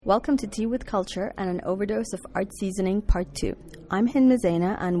Welcome to Tea with Culture and an Overdose of Art Seasoning Part 2. I'm Hind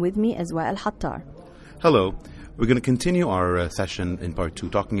Mazaina, and with me is Wael Hattar. Hello. We're going to continue our session in Part 2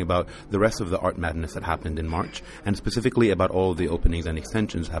 talking about the rest of the art madness that happened in March, and specifically about all the openings and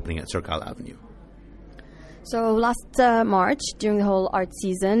extensions happening at Sirkal Avenue. So last March, during the whole art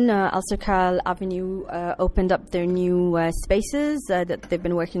season, Al Sirkal Avenue opened up their new spaces that they've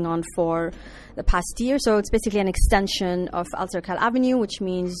been working on for the past year. So it's basically an extension of Al Sirkal Avenue, which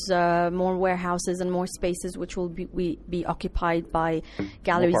means more warehouses and more spaces which will be occupied by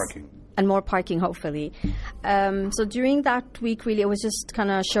galleries. More parking. And more parking, hopefully. So during that week, really, it was just kind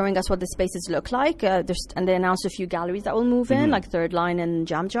of showing us what the spaces look like. And they announced a few galleries that will move in, like Third Line and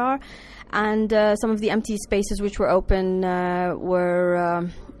Jam Jar. And some of the empty spaces which were open were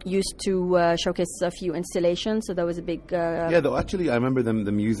used to showcase a few installations. So there was a big... though actually I remember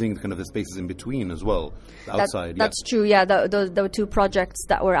them using kind of the spaces in between as well, outside. That's true, yeah. There were two projects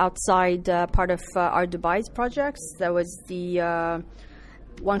that were outside, part of Art Dubai's projects. There was the...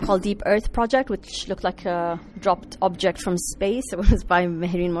 one called Deep Earth Project, which looked like a dropped object from space. It was by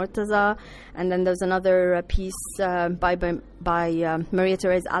Mehreen Mortaza. And then there's another piece by Maria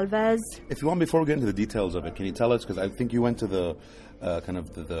Therese Alves. If you want, before we get into the details of it, can you tell us, because I think you went to the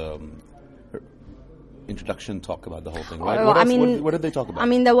introduction talk about the whole thing, right? What did they talk about? I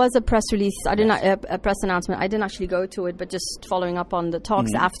mean, there was a press release, a press announcement. I didn't actually go to it, but just following up on the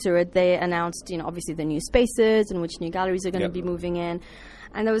talks after it, they announced, obviously the new spaces and which new galleries are going to be moving in.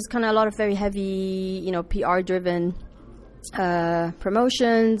 And there was kind of a lot of very heavy, PR-driven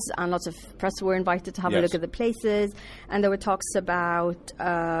promotions, and lots of press were invited to have a look at the places. And there were talks about,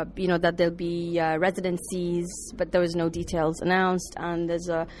 that there'll be residencies, but there was no details announced. And there's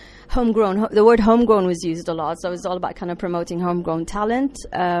a the word homegrown was used a lot, so it was all about kind of promoting homegrown talent.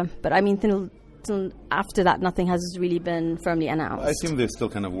 But I mean, till after that, nothing has really been firmly announced. I assume they're still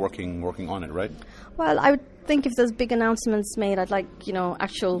kind of working on it, right? Well, I would think if there's big announcements made, I'd like,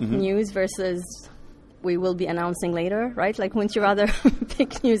 actual news versus we will be announcing later, right? Like, wouldn't you rather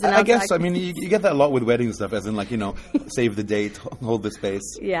big news announcement? I guess, I mean, you get that a lot with wedding stuff, as in, like, save the date, hold the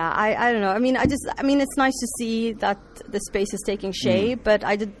space. Yeah, I don't know. I mean, it's nice to see that the space is taking shape, but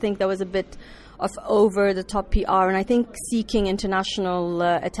I did think there was a bit of over-the-top PR, and I think seeking international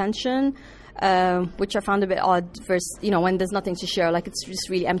attention, which I found a bit odd versus, when there's nothing to share. Like, it's just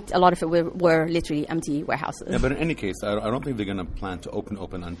really empty. A lot of it were literally empty warehouses. Yeah, but in any case, I don't think they're going to plan to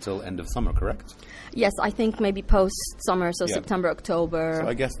open until end of summer, correct? Yes, I think maybe post-summer, so September, October. So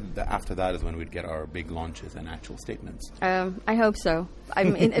I guess after that is when we'd get our big launches and actual statements. I hope so. I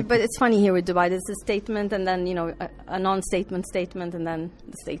mean, but it's funny here with Dubai. There's a statement and then, a non-statement statement and then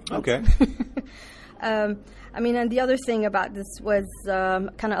the statement. Okay. And the other thing about this was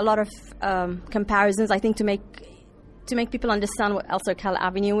kind of a lot of comparisons, I think, to make people understand what Al Sirkal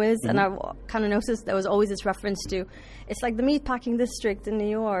Avenue is. And I kind of noticed there was always this reference to, it's like the meatpacking district in New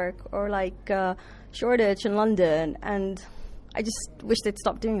York, or like Shoreditch in London. And I just wish they'd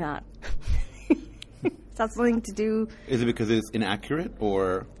stop doing that. That's something to do... Is it because it's inaccurate,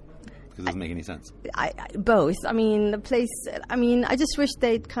 or... because it doesn't make any sense? Both. I mean, the place... I just wish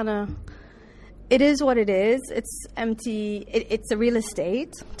they'd kind of... It is what it is. It's empty. It's a real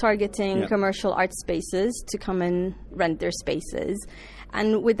estate targeting commercial art spaces to come and rent their spaces.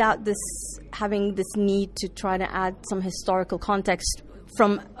 And without having this need to try to add some historical context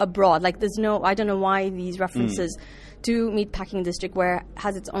from abroad. Like, I don't know why these references to Meatpacking District, where it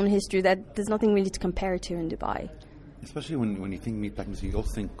has its own history, that there's nothing really to compare to in Dubai. Especially when you think Meatpacking District, you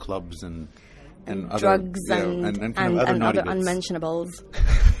also think clubs and drugs and other unmentionables.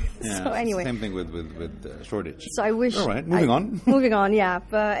 Yeah, so anyway, same thing with Shoreditch. So I wish. All right, moving on. Moving on, yeah.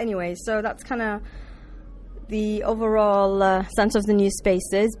 But anyway, so that's kind of the overall sense of the new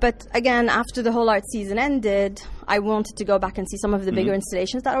spaces. But again, after the whole art season ended, I wanted to go back and see some of the bigger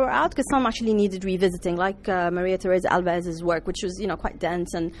installations that were out, because some actually needed revisiting, like Maria Therese Alves' work, which was quite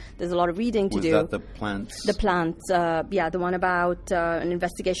dense, and there's a lot of reading to do. Was that the plants? The plants, the one about an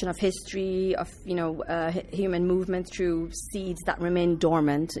investigation of history of human movement through seeds that remain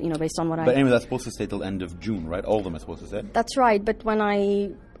dormant. Based on what But anyway, that's supposed to stay till end of June, right? All of them are supposed to stay. That's right, but when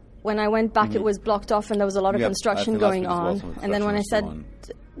I went back, it was blocked off and there was a lot of construction going on. And then when I said,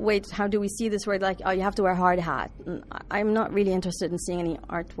 wait, how do we see this? Where like, oh, you have to wear a hard hat. And I'm not really interested in seeing any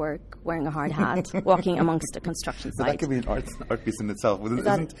artwork wearing a hard hat, walking amongst a construction site. So that could be an art piece in itself.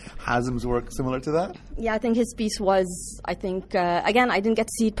 Isn't Hazem's work similar to that? Yeah, I think his piece was, again, I didn't get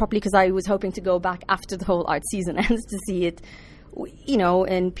to see it properly because I was hoping to go back after the whole art season ends to see it,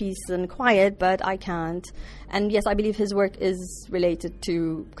 in peace and quiet, but I can't. And yes, I believe his work is related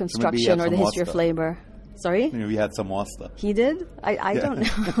to construction or the history of labor. Sorry? We had some wasta. He did? I don't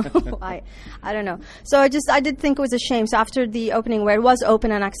know. I don't know. So I did think it was a shame. So after the opening, where it was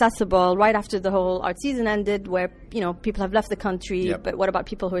open and accessible, right after the whole art season ended, where, people have left the country, but what about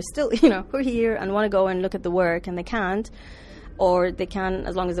people who are still, who are here and want to go and look at the work and they can't? Or they can,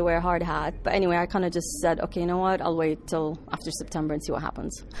 as long as they wear a hard hat. But anyway, I kind of just said, okay, you know what? I'll wait till after September and see what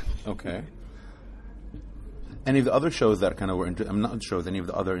happens. Okay. Any of the other shows that kind of were I'm not sure if any of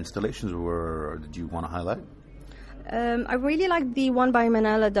the other installations were, or did you want to highlight? I really liked the one by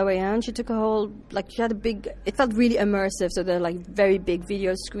Manala Dawayan. She took she had it felt really immersive. So they're very big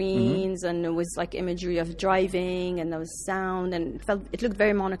video screens, and it was imagery of driving, and there was sound, and it looked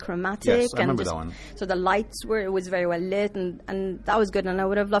very monochromatic. Yes, I remember that one. So the lights it was very well lit, and that was good, and I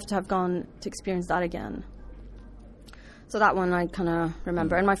would have loved to have gone to experience that again. So that one I kind of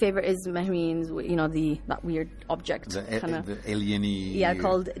remember. And my favorite is Mehreen's, that weird object. The alien-y... Yeah,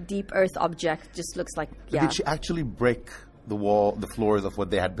 called Deep Earth Object. Just looks like, yeah. Did she actually break the floors of what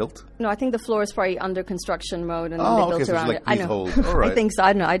they had built? No, I think the floor is probably under construction mode, and then they built around it. I know. All right. I think so.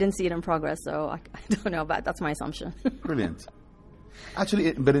 I don't know. I didn't see it in progress, so I don't know, but that's my assumption. Brilliant.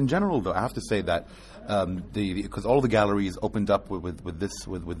 Actually, but in general, though, I have to say that because all the galleries opened up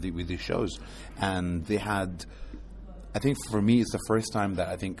with these shows, and they had... I think for me, it's the first time that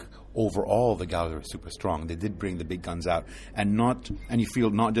I think overall the gallery was super strong. They did bring the big guns out, and you feel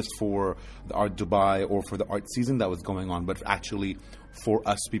not just for the Art Dubai or for the art season that was going on, but actually for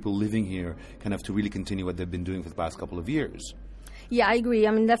us people living here, kind of to really continue what they've been doing for the past couple of years. Yeah, I agree.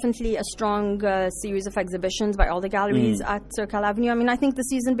 I mean, definitely a strong series of exhibitions by all the galleries at Circle Avenue. I mean, I think the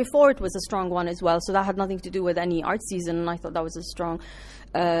season before it was a strong one as well, so that had nothing to do with any art season, and I thought that was a strong...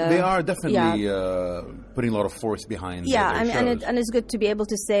 they are definitely putting a lot of force behind their shows. And it's good to be able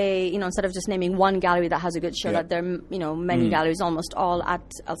to say, instead of just naming one gallery that has a good show, that there are, many galleries, almost all at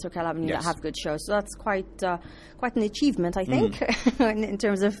El Circle Avenue that have good shows. So that's quite an achievement, I think, in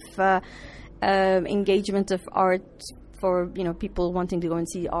terms of engagement of art for people wanting to go and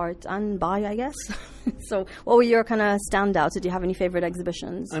see art and buy, I guess. So what were your kind of standouts? Did you have any favorite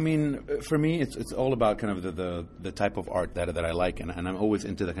exhibitions? I mean, for me, it's all about kind of the type of art that I like, and I'm always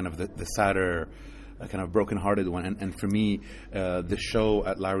into the kind of the sadder, kind of broken-hearted one. And for me, the show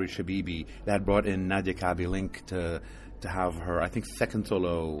at Lowry Shabibi, that had brought in Nadia Kabi Link to have her, I think, second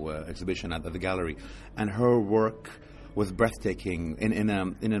solo exhibition at the gallery, and her work was breathtaking in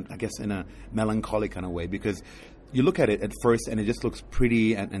a melancholy kind of way, because you look at it at first and it just looks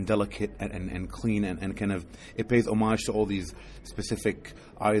pretty and delicate and clean and kind of, it pays homage to all these specific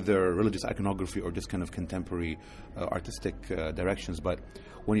either religious iconography or just kind of contemporary artistic directions. But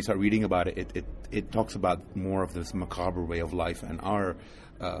when you start reading about it, it talks about more of this macabre way of life and our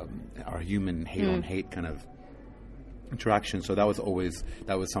human hate on hate kind of interaction. So that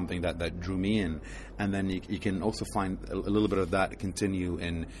was something that drew me in. And then you can also find a little bit of that continue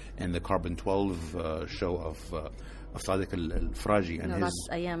in the Carbon 12 show of Sadiq al-Fraji. No, that's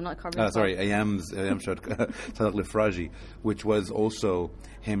Ayam, not Carbon 12. Sorry, Ayam showed Sadiq al-Fraji, which was also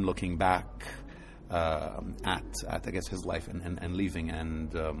him looking back at I guess his life and leaving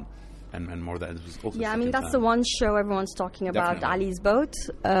and more that it was also. Yeah, I mean that's the one show everyone's talking about. Definitely. Ali's Boat.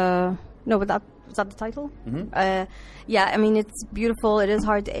 No, but is that the title? Mm-hmm. Yeah, I mean, it's beautiful. It is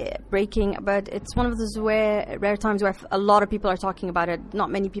heartbreaking, but it's one of those rare times where a lot of people are talking about it.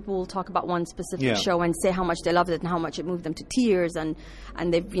 Not many people will talk about one specific show and say how much they loved it and how much it moved them to tears, and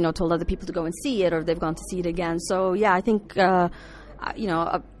they've told other people to go and see it, or they've gone to see it again. So yeah, I think up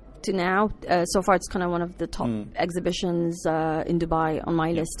to now, so far it's kind of one of the top exhibitions in Dubai on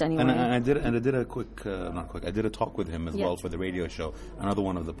my list anyway. And I did a talk with him as well for the radio show. Another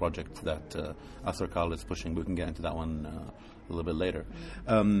one of the projects that Asr Kal is pushing. We can get into that one a little bit later.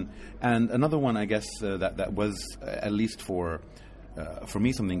 And another one, I guess, that was at least for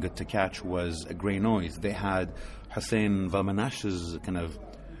me something good to catch was Grey Noise. They had Hussein Valmanash's kind of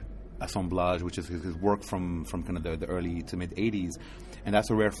assemblage, which is his work from kind of the early to mid 80s, and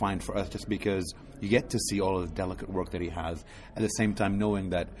that's a rare find for us, just because you get to see all of the delicate work that he has at the same time knowing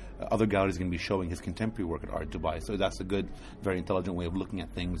that other galleries are going to be showing his contemporary work at Art Dubai. So that's a good, very intelligent way of looking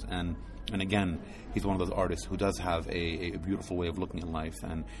at things, and again, he's one of those artists who does have a beautiful way of looking at life,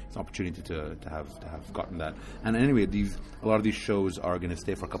 and it's an opportunity to have gotten that. And anyway, a lot of these shows are going to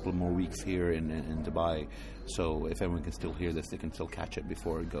stay for a couple of more weeks here in Dubai. So if everyone can still hear this, they can still catch it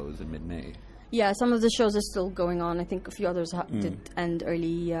before it goes in mid-May. Yeah, some of the shows are still going on. I think a few others did end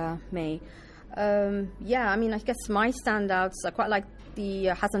early May. Yeah, I mean, I guess my standouts, I quite like the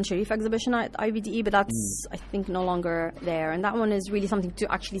Hassan Sharif exhibition at IBDE, but that's, I think, no longer there. And that one is really something to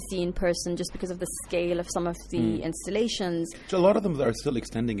actually see in person, just because of the scale of some of the installations. So a lot of them are still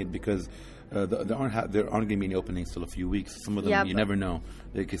extending it because there aren't going to be any openings till a few weeks. Some of them you never know;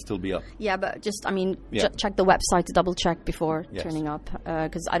 they could still be up. Yeah, but just check the website to double check before turning up,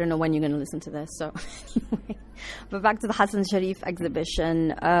 because I don't know when you're going to listen to this. So anyway, but back to the Hassan Sharif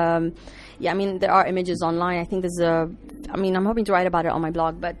exhibition. There are images online. I think I'm hoping to write about it on my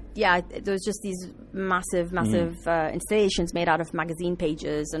blog. But there's just these massive installations made out of magazine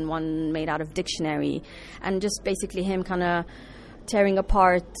pages and one made out of dictionary, and just basically him kind of tearing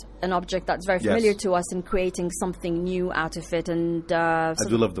apart an object that's very familiar to us and creating something new out of it. And I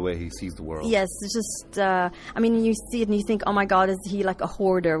do love the way he sees the world. Yes, it's just you see it and you think, oh my God, is he like a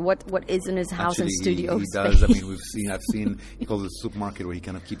hoarder? What is in his house and studio he space? Does. I've seen he calls it a supermarket where he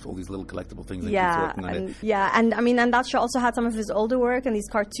kind of keeps all these little collectible things and keeps working on it. And that show also had some of his older work and these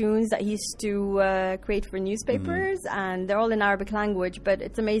cartoons that he used to create for newspapers, and they're all in Arabic language, but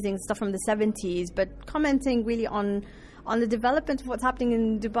it's amazing stuff from the 70s, but commenting really on the development of what's happening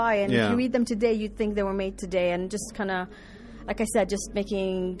in Dubai. And if you read them today, you'd think they were made today. And just kind of, like I said, just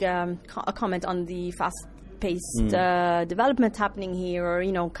making a comment on the fast-paced development happening here,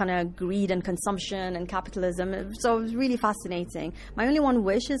 or, kind of greed and consumption and capitalism. So it was really fascinating. My only one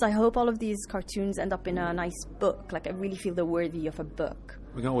wish is I hope all of these cartoons end up in a nice book. Like, I really feel they're worthy of a book.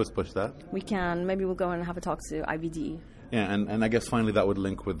 We can always push that. We can. Maybe we'll go and have a talk to IBD. Yeah, and I guess finally that would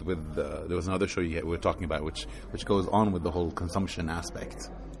link with there was another show we were talking about, which goes on with the whole consumption aspect.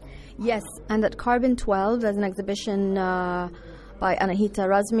 Yes, and at Carbon 12 there's an exhibition by Anahita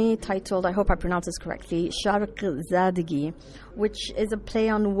Razmi titled, I hope I pronounce this correctly, Sharq Zadigi, which is a play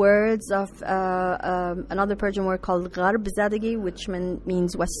on words of another Persian word called Gharb Zadigi, which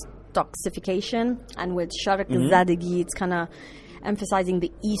means Westoxification, and with Sharq Zadigi it's kind of emphasizing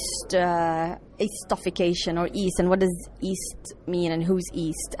the Eastification or East, and what does East mean and who's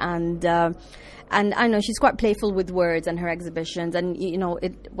East, and I know she's quite playful with words and her exhibitions, and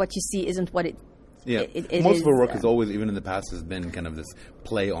what you see isn't what it. Yeah, most of her work is always, even in the past, has been kind of this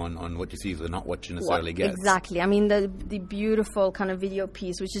play on what you see, so not what you necessarily get. Exactly. I mean, the beautiful kind of video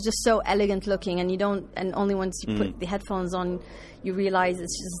piece, which is just so elegant looking, and only once you put the headphones on, you realize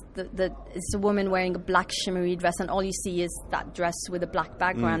it's just it's a woman wearing a black shimmery dress, and all you see is that dress with a black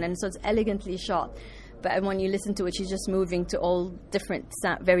background, and so it's elegantly shot. But when you listen to it, she's just moving to all different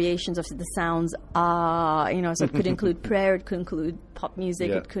variations of the sounds. So it could include prayer, it could include pop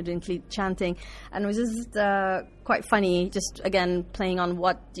music, it could include chanting. And it was just quite funny, just, again, playing on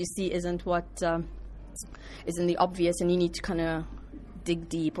what you see isn't what is in the obvious, and you need to kind of dig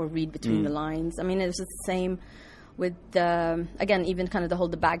deep or read between the lines. I mean, it was the same with again, even kind of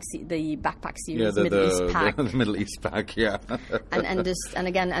the backpack series, Middle East Pack. The Middle East Pack, yeah. and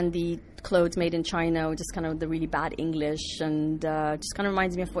the clothes made in China, just kind of the really bad English, and just kind of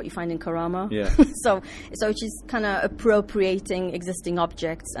reminds me of what you find in Karama. Yeah. so she's kind of appropriating existing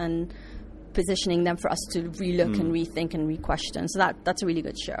objects and positioning them for us to relook and rethink and re-question. So that's a really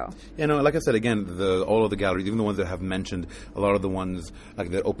good show. Like I said, again, all of the galleries, even the ones that have mentioned, a lot of the ones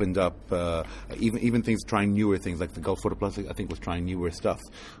like that opened up, even things trying newer things, like the Gulf Photo Plus, I think was trying newer stuff.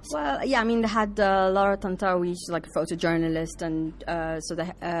 Well, yeah, I mean, they had Laura Tantawi, she's like a photojournalist, and so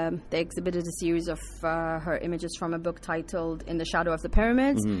they exhibited a series of her images from a book titled In the Shadow of the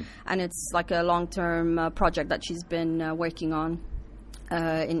Pyramids, and it's like a long-term project that she's been working on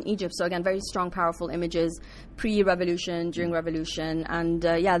in Egypt. So again, very strong, powerful images, pre-revolution, during revolution, and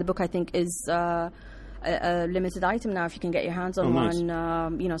the book I think is a limited item now if you can get your hands on one.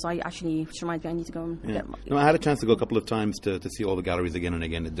 So I actually, which reminds me, I need to go and get one. I had a chance to go a couple of times to see all the galleries again and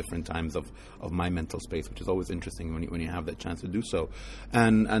again at different times of my mental space, which is always interesting when you have that chance to do so.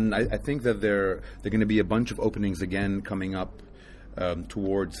 And I think that there are going to be a bunch of openings again coming up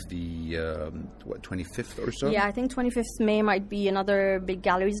towards the 25th or so? Yeah, I think 25th May might be another big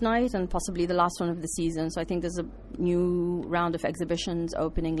galleries night and possibly the last one of the season. So I think there's a new round of exhibitions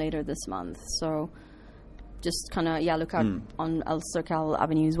opening later this month. So just kind of, look out on Al Circal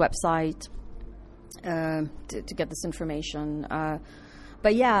Avenue's website to get this information.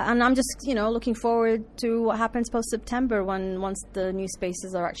 But and I'm just, looking forward to what happens post-September once the new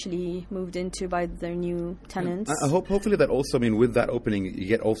spaces are actually moved into by their new tenants. I hope, hopefully that also, with that opening, you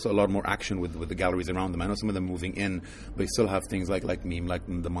get also a lot more action with the galleries around them. I know some of them moving in, but you still have things like Meme, like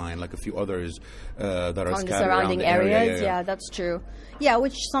The Mine, like a few others that are scattered the surrounding around the areas. area. Yeah, that's true. Yeah,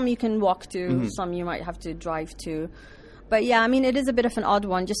 which some you can walk to, some you might have to drive to. But it is a bit of an odd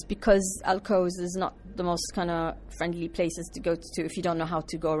one just because Alcoz is not the most kind of friendly places to go to if you don't know how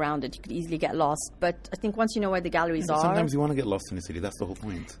to go around it. You could easily get lost. But I think once you know where the galleries are... Sometimes you want to get lost in the city. That's the whole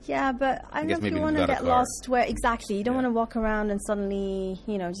point. Yeah, but I don't know if you want to get lost where... Exactly. You don't want to walk around and suddenly,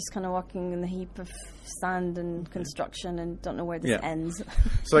 just kind of walking in the heap of sand and construction, and don't know where this ends.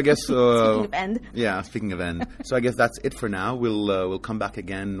 So I guess speaking of end. Yeah, speaking of end. So I guess that's it for now. We'll come back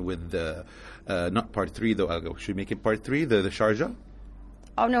again with not part 3 though. Should we make it part 3? The Sharjah.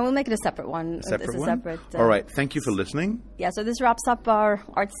 Oh no, we'll make it a separate one. It's a separate. All right. Thank you for listening. Yeah. So this wraps up our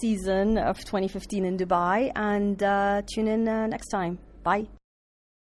art season of 2015 in Dubai, and tune in next time. Bye.